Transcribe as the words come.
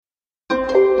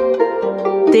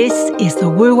This is the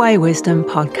Wu Wei Wisdom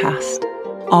Podcast.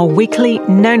 Our weekly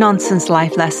no-nonsense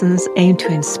life lessons aim to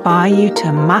inspire you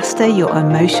to master your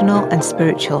emotional and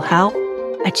spiritual health,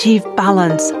 achieve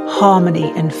balance,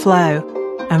 harmony and flow,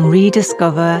 and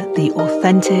rediscover the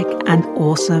authentic and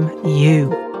awesome you.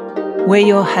 We're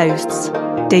your hosts,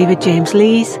 David James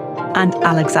Lees and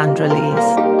Alexandra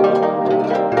Lees.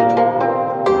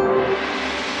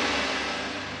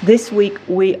 This week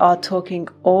we are talking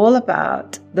all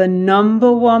about the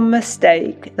number one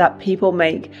mistake that people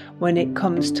make when it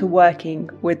comes to working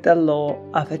with the law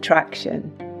of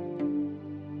attraction.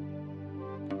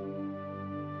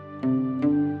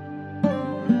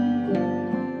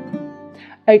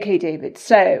 Okay, David,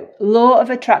 so law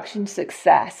of attraction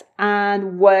success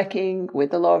and working with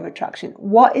the law of attraction.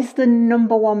 What is the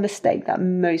number one mistake that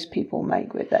most people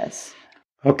make with this?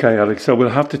 Okay, Alex, so we'll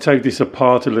have to take this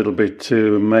apart a little bit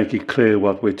to make it clear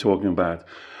what we're talking about.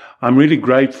 I'm really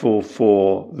grateful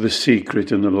for The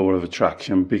Secret and the Law of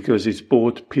Attraction because it's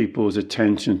brought people's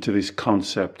attention to this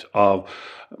concept of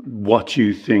what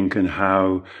you think and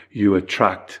how you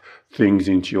attract things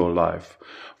into your life.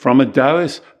 From a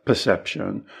Taoist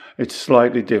perception, it's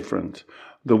slightly different.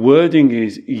 The wording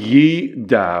is Yi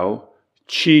Dao,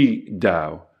 Qi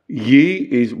Dao. Yi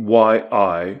is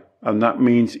Y-I, and that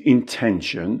means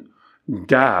intention.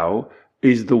 Dao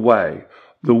is the way.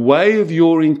 The way of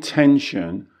your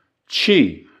intention,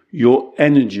 Qi, your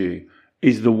energy,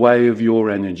 is the way of your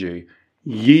energy.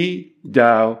 Yi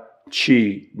Dao,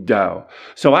 Qi Dao.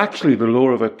 So actually the law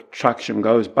of attraction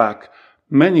goes back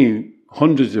many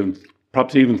hundreds of,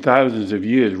 perhaps even thousands of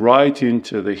years, right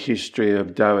into the history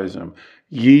of Taoism.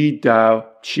 Yi Dao,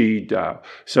 Qi Dao.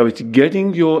 So it's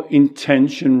getting your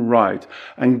intention right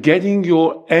and getting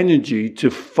your energy to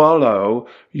follow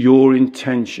your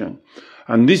intention.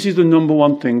 And this is the number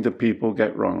one thing that people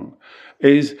get wrong,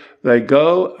 is they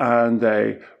go and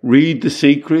they read The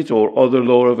Secret or other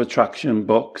law of attraction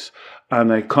books and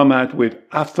they come out with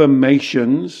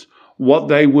affirmations, what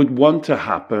they would want to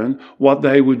happen, what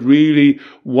they would really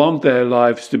want their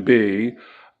lives to be,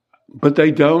 but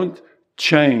they don't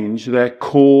change their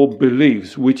core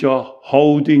beliefs, which are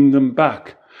holding them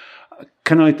back.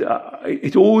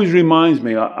 It always reminds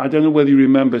me, I don't know whether you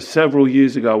remember several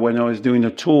years ago when I was doing a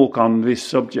talk on this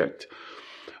subject,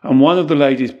 and one of the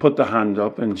ladies put the hand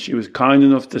up and she was kind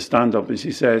enough to stand up and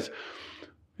she says,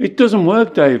 "It doesn't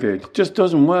work, David, it just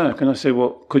doesn't work." And I said,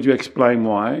 "Well, could you explain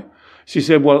why?" She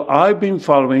said, "Well, I've been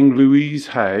following Louise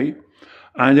Hay,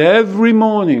 and every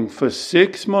morning for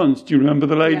 6 months," do you remember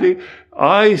the lady? Yeah.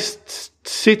 I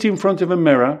sit in front of a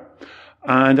mirror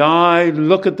and I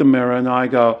look at the mirror and I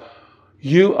go,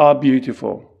 "You are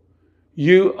beautiful.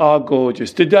 You are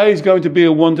gorgeous. Today is going to be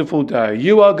a wonderful day.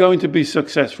 You are going to be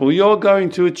successful. You're going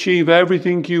to achieve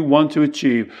everything you want to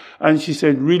achieve." And she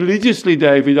said, "Religiously,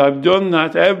 David, I've done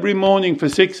that every morning for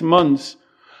 6 months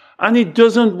and it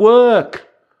doesn't work."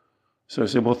 So I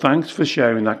said, "Well, thanks for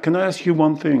sharing that. Can I ask you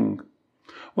one thing?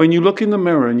 When you look in the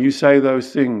mirror and you say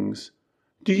those things,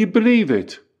 do you believe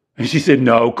it?" And she said,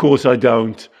 "No, of course I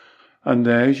don't." And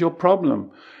there's your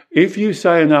problem. If you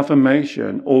say an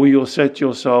affirmation or you'll set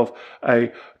yourself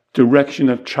a direction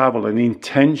of travel, an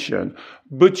intention,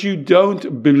 but you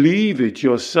don't believe it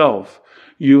yourself,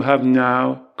 you have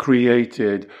now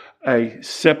created a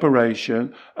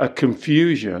separation, a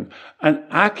confusion. And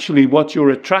actually what you're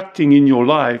attracting in your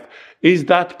life is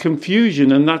that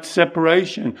confusion and that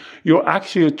separation. You're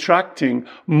actually attracting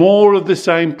more of the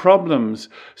same problems.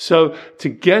 So to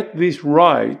get this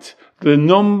right, the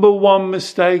number one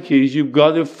mistake is you've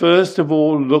got to first of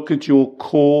all look at your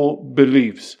core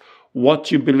beliefs.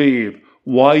 What you believe,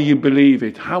 why you believe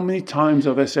it. How many times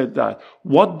have I said that?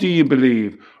 What do you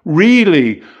believe?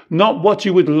 Really, not what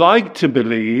you would like to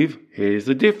believe. Here's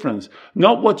the difference.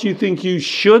 Not what you think you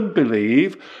should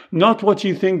believe, not what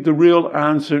you think the real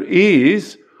answer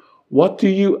is. What do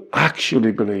you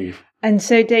actually believe? And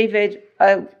so, David,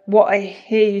 what I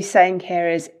hear you saying here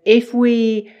is if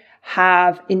we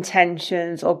have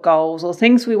intentions or goals or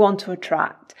things we want to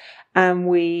attract and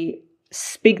we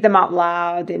speak them out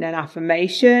loud in an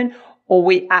affirmation or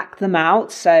we act them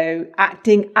out. So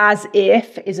acting as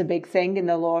if is a big thing in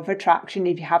the law of attraction.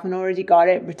 If you haven't already got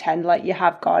it, pretend like you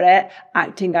have got it,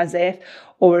 acting as if.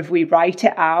 Or if we write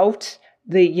it out,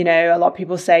 a lot of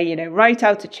people say, write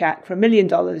out a check for $1 million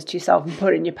to yourself and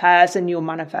put it in your purse and you'll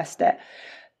manifest it.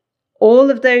 All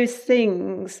of those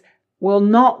things will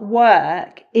not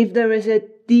work if there is a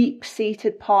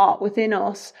deep-seated part within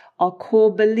us, our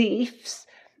core beliefs,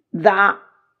 that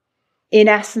in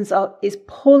essence is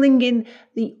pulling in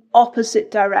the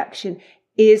opposite direction,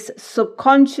 is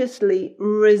subconsciously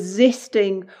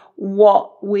resisting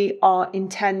what we are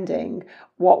intending,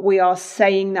 what we are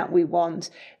saying that we want,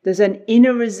 there's an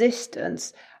inner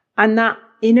resistance. And that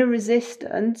inner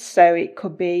resistance, so it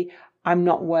could be, I'm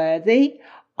not worthy,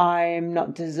 I'm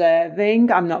not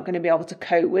deserving, I'm not going to be able to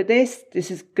cope with this,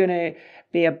 this is going to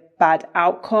be a bad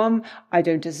outcome, I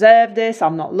don't deserve this,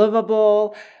 I'm not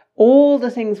lovable. All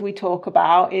the things we talk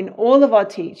about in all of our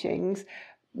teachings,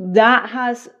 that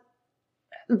has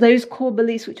those core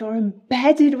beliefs which are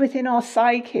embedded within our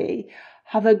psyche,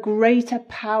 have a greater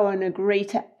power and a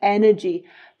greater energy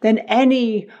than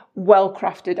any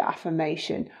well-crafted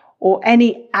affirmation or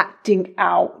any acting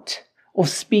out or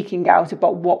speaking out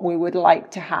about what we would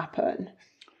like to happen.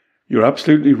 You're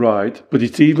absolutely right, but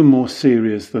it's even more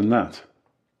serious than that.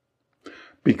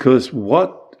 Because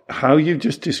how you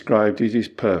just described it is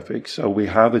perfect. So we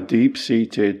have a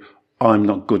deep-seated, I'm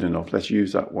not good enough. Let's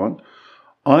use that one.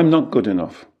 I'm not good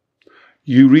enough.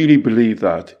 You really believe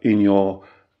that in your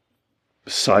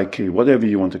psyche, whatever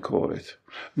you want to call it.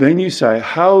 Then you say,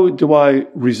 how do I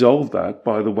resolve that?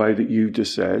 By the way that you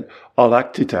just said, I'll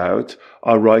act it out.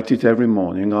 I'll write it every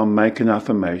morning. I'll make an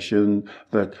affirmation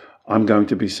that I'm going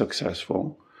to be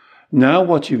successful. Now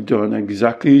what you've done,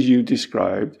 exactly as you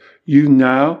described, you've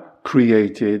now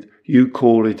created, you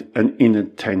call it an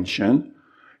inattention.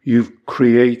 You've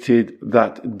created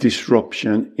that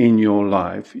disruption in your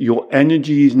life. Your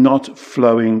energy is not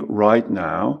flowing right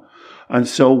now. And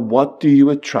so what do you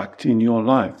attract in your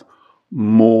life?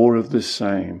 More of the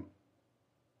same.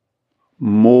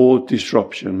 More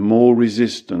disruption, more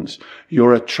resistance.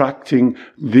 You're attracting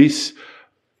this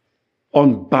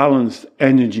unbalanced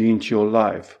energy into your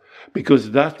life,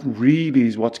 because that really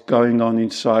is what's going on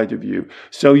inside of you.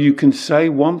 So you can say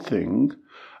one thing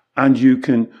and you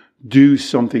can do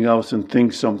something else and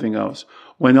think something else.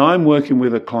 When I'm working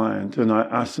with a client and I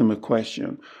ask them a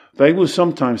question, they will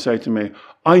sometimes say to me,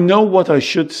 I know what I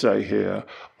should say here.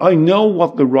 I know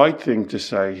what the right thing to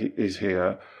say is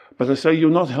here. But I say, you're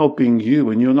not helping you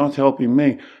and you're not helping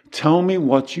me. Tell me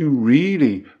what you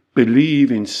really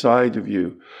believe inside of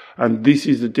you. And this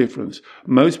is the difference.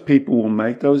 Most people will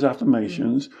make those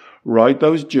affirmations, write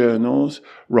those journals,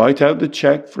 write out the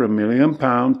check for £1 million,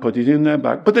 put it in their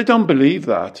bag, but they don't believe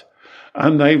that.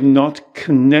 And they've not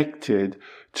connected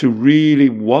to really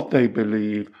what they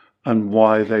believe and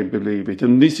why they believe it.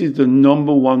 And this is the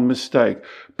number one mistake,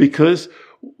 because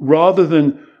rather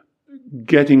than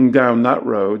getting down that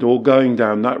road or going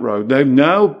down that road, they've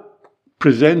now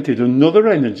presented another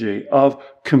energy of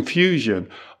confusion,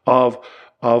 of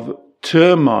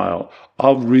turmoil,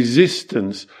 of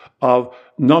resistance, of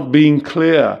not being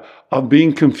clear, of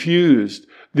being confused.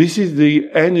 This is the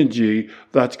energy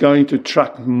that's going to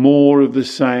attract more of the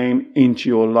same into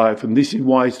your life. And this is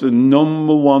why it's the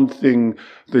number one thing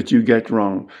that you get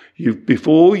wrong.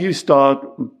 Before you start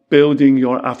building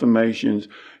your affirmations,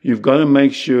 you've got to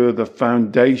make sure the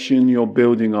foundation you're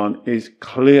building on is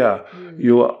clear.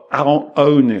 You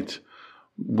own it.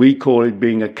 We call it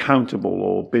being accountable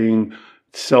or being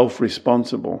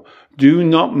self-responsible. Do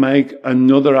not make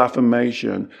another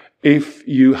affirmation if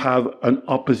you have an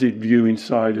opposite view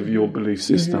inside of your belief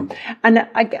system. Mm-hmm. And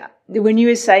when you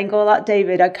were saying all that,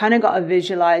 David, I kind of got a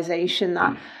visualization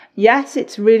that, yes,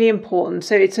 it's really important.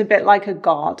 So it's a bit like a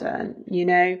garden, you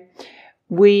know.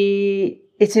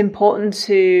 It's important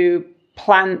to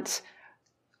plant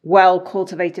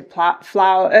well-cultivated plants,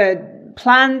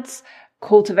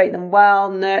 cultivate them well,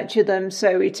 nurture them.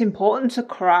 So it's important to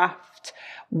craft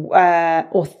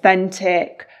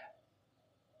authentic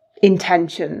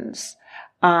intentions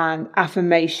and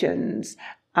affirmations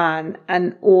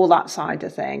and all that side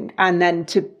of thing. And then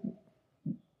to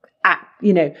act,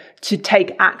 to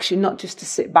take action, not just to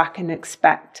sit back and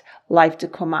expect life to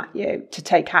come at you, to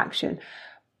take action.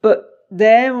 But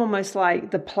they're almost like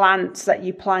the plants that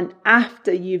you plant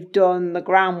after you've done the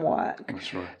groundwork.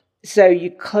 That's right. So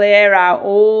you clear out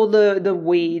all the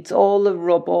weeds, all the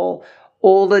rubble,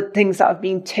 all the things that have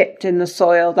been tipped in the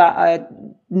soil that are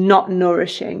not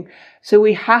nourishing. So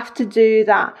we have to do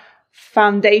that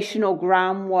foundational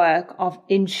groundwork of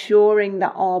ensuring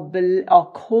that our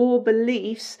core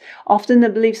beliefs, often the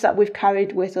beliefs that we've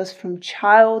carried with us from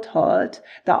childhood,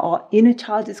 that our inner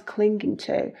child is clinging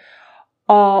to,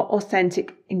 are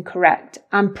authentic and correct,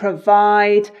 and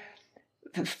provide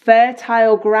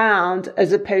fertile ground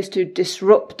as opposed to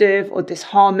disruptive or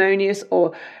disharmonious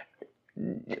or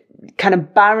kind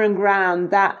of barren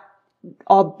ground that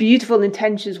our beautiful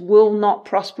intentions will not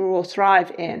prosper or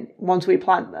thrive in once we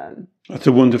plant them. That's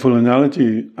a wonderful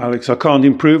analogy, Alex. I can't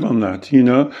improve on that.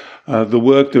 The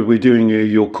work that we're doing here,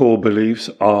 your core beliefs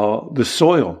are the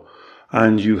soil,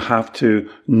 and you have to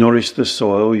nourish the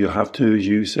soil. You have to, as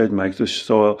you said, make the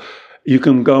soil You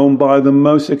can go and buy the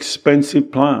most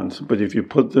expensive plants, but if you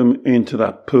put them into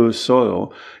that poor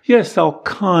soil, yes, they'll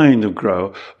kind of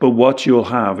grow, but what you'll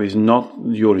have is not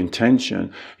your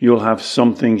intention. You'll have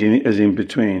something in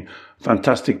between.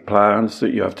 Fantastic plants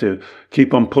that you have to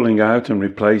keep on pulling out and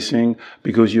replacing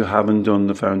because you haven't done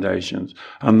the foundations.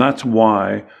 And that's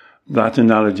why that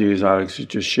analogy, as Alex has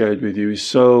just shared with you, is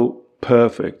so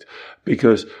perfect.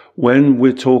 Because when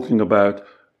we're talking about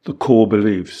the core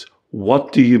beliefs,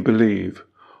 what do you believe?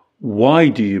 Why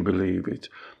do you believe it?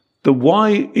 The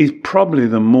why is probably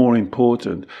the more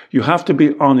important. You have to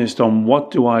be honest on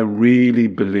what do I really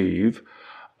believe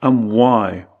and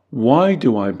why. Why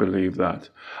do I believe that?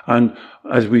 And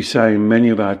as we say in many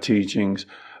of our teachings,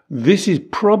 this is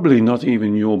probably not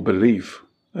even your belief.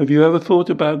 Have you ever thought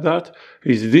about that?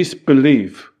 Is this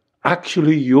belief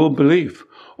actually your belief?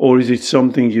 Or is it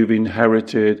something you've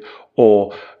inherited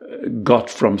or got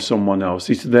from someone else?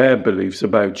 It's their beliefs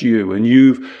about you, and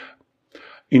you've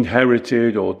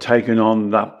inherited or taken on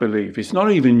that belief. It's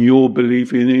not even your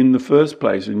belief in the first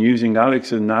place. And using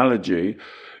Alex's analogy,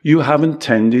 you haven't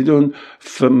tended and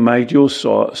made your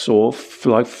soil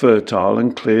like fertile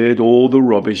and cleared all the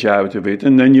rubbish out of it.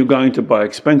 And then you're going to buy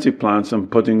expensive plants and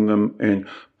putting them in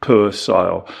poor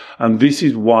soil. And this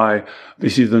is why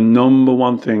this is the number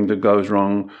one thing that goes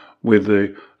wrong with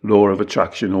the law of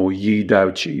attraction, or Yi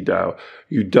Dao, Qi Dao.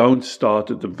 You don't start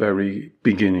at the very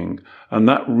beginning. And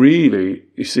that really,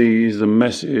 you see, is the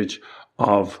message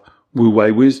of Wu Wei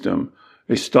wisdom.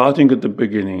 It's starting at the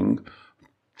beginning,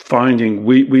 finding,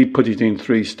 we put it in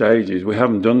 3 stages. We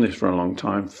haven't done this for a long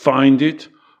time. Find it,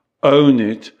 own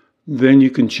it, then you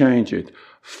can change it.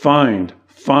 Find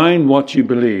what you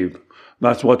believe.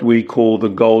 That's what we call the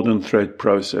golden thread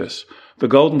process. The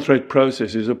golden thread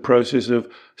process is a process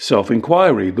of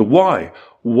self-inquiry. The why.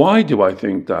 Why do I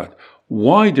think that?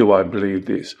 Why do I believe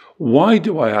this? Why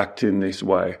do I act in this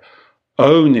way?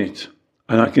 Own it.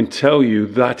 And I can tell you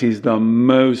that is the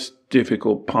most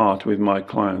difficult part with my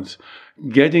clients.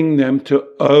 Getting them to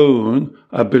own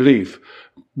a belief.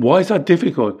 Why is that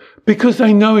difficult? Because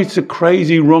they know it's a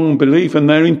crazy, wrong belief and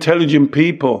they're intelligent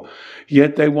people.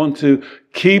 Yet they want to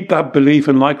keep that belief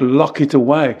and lock it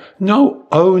away. No,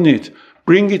 own it.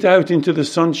 Bring it out into the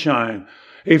sunshine.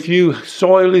 If your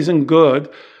soil isn't good,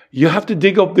 you have to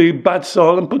dig up the bad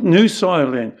soil and put new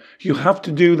soil in. You have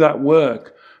to do that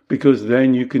work because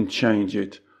then you can change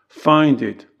it. Find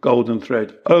it, golden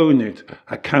thread. Own it,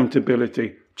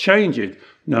 accountability. Change it.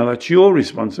 Now that's your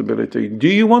responsibility. Do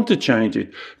you want to change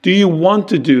it? Do you want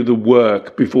to do the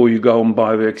work before you go and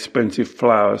buy the expensive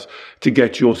flowers to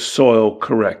get your soil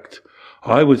correct?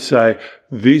 I would say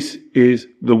this is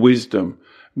the wisdom.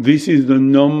 This is the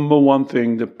number one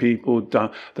thing that people do.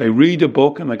 They read a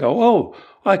book and they go, oh,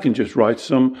 I can just write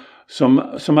some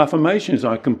affirmations.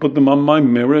 I can put them on my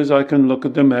mirrors. I can look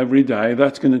at them every day.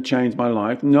 That's going to change my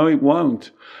life. No, it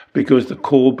won't, because the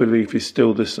core belief is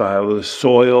still the soil. The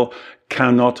soil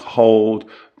cannot hold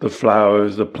the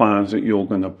flowers, the plants that you're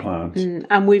going to plant.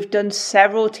 And we've done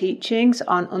several teachings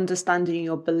on understanding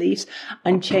your beliefs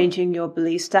and changing your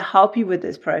beliefs to help you with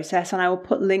this process. And I will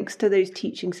put links to those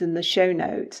teachings in the show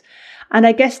notes. And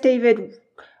I guess, David,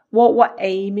 what we're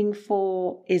aiming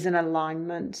for is an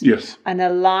alignment. Yes. An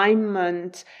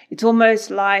alignment. It's almost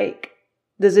like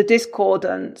there's a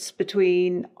discordance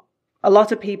between a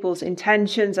lot of people's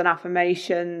intentions and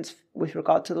affirmations with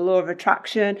regard to the law of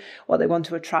attraction, what they want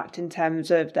to attract in terms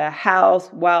of their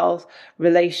health, wealth,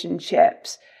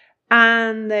 relationships,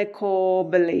 and their core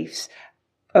beliefs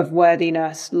of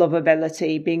worthiness,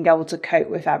 lovability, being able to cope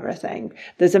with everything.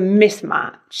 There's a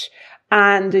mismatch.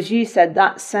 And as you said,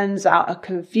 that sends out a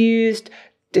confused,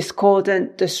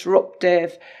 discordant,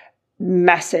 disruptive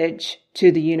message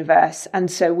to the universe.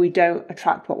 And so we don't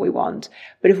attract what we want.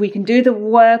 But if we can do the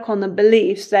work on the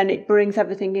beliefs, then it brings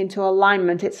everything into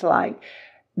alignment. It's like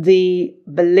the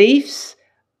beliefs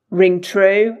ring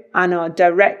true and are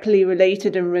directly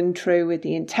related and ring true with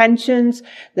the intentions.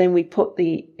 Then we put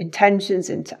the intentions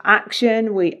into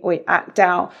action. We act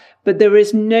out, but there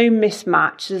is no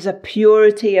mismatch. There's a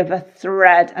purity of a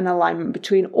thread and alignment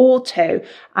between all two.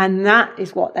 And that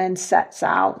is what then sets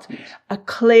out a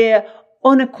clear,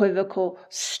 unequivocal,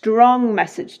 strong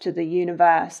message to the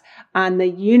universe. And the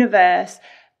universe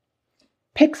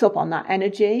picks up on that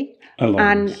energy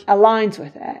and aligns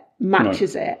with it,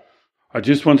 matches it. I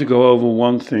just want to go over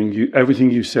one thing.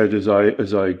 Everything you said, as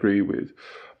I agree with,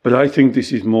 but I think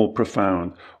this is more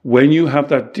profound. When you have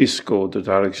that discord that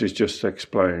Alex has just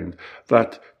explained,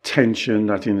 that tension,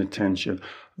 that inattention,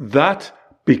 that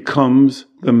becomes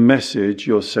the message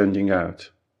you're sending out,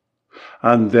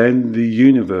 and then the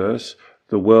universe,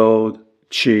 the world,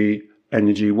 Qi,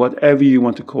 energy, whatever you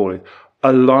want to call it,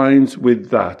 aligns with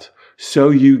that, so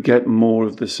you get more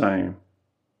of the same.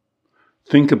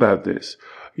 Think about this.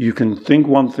 You can think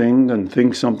one thing and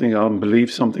think something else and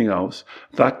believe something else.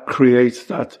 That creates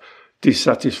that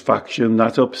dissatisfaction,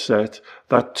 that upset,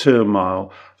 that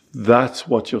turmoil. That's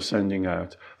what you're sending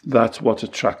out. That's what's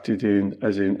attracted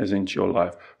as into your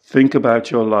life. Think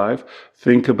about your life.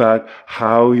 Think about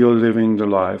how you're living the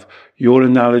life. Your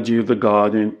analogy of the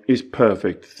garden is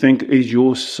perfect. Think, is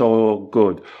your soil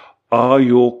good? Are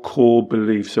your core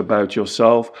beliefs about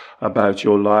yourself, about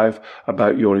your life,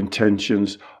 about your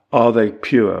intentions, are they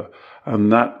pure?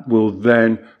 And that will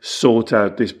then sort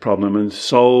out this problem and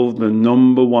solve the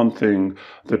number one thing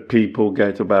that people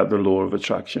get about the law of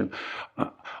attraction.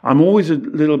 I'm always a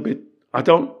little bit, I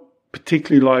don't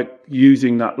particularly like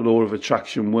using that law of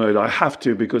attraction word. I have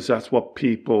to, because that's what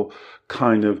people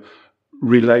kind of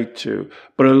relate to.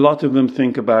 But a lot of them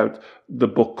think about the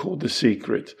book called The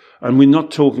Secret. And we're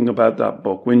not talking about that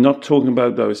book. We're not talking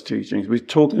about those teachings. We're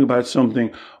talking about something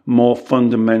more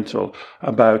fundamental,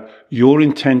 about your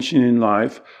intention in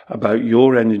life, about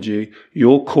your energy,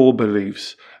 your core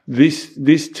beliefs.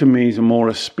 This to me is more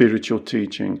a spiritual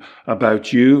teaching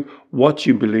about you, what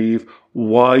you believe,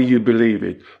 why you believe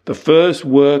it. The first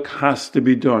work has to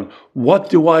be done. What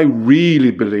do I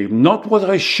really believe? Not what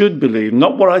I should believe,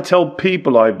 not what I tell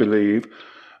people I believe.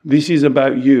 This is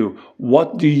about you.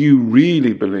 What do you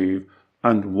really believe?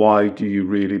 And why do you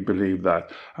really believe that?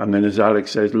 And then, as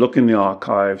Alex says, look in the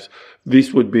archives.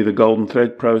 This would be the golden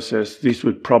thread process. This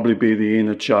would probably be the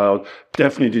inner child,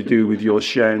 definitely to do with your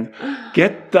Shen.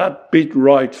 Get that bit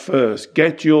right first.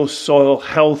 Get your soil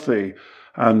healthy.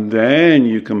 And then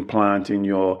you can plant in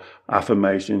your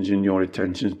affirmations, in your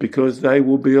intentions, because they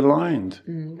will be aligned.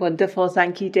 Wonderful.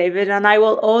 Thank you, David. And I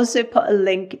will also put a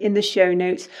link in the show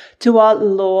notes to our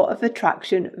Law of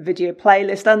Attraction video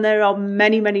playlist. And there are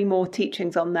many, many more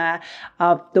teachings on there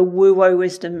of the Wu Wei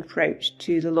Wisdom approach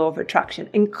to the Law of Attraction,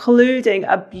 including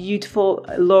a beautiful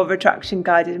Law of Attraction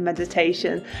guided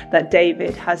meditation that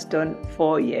David has done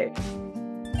for you.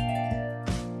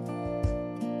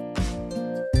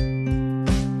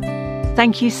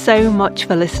 Thank you so much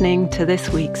for listening to this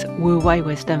week's Wu Wei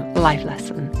Wisdom Life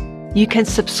Lesson. You can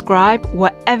subscribe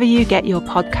wherever you get your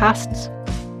podcasts,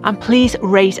 and please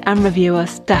rate and review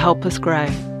us to help us grow.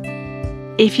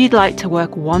 If you'd like to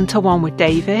work one-to-one with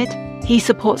David, he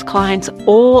supports clients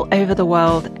all over the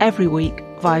world every week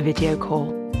via video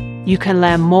call. You can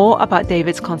learn more about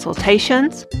David's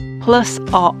consultations, plus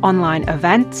our online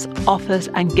events, offers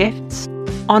and gifts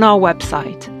on our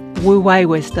website,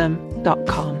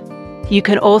 wuweiwisdom.com. You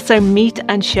can also meet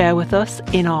and share with us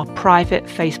in our private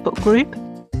Facebook group,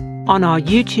 on our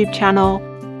YouTube channel,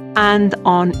 and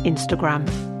on Instagram.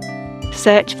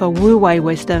 Search for Wu Wei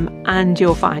Wisdom and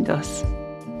you'll find us.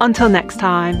 Until next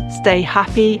time, stay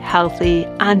happy, healthy,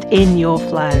 and in your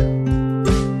flow.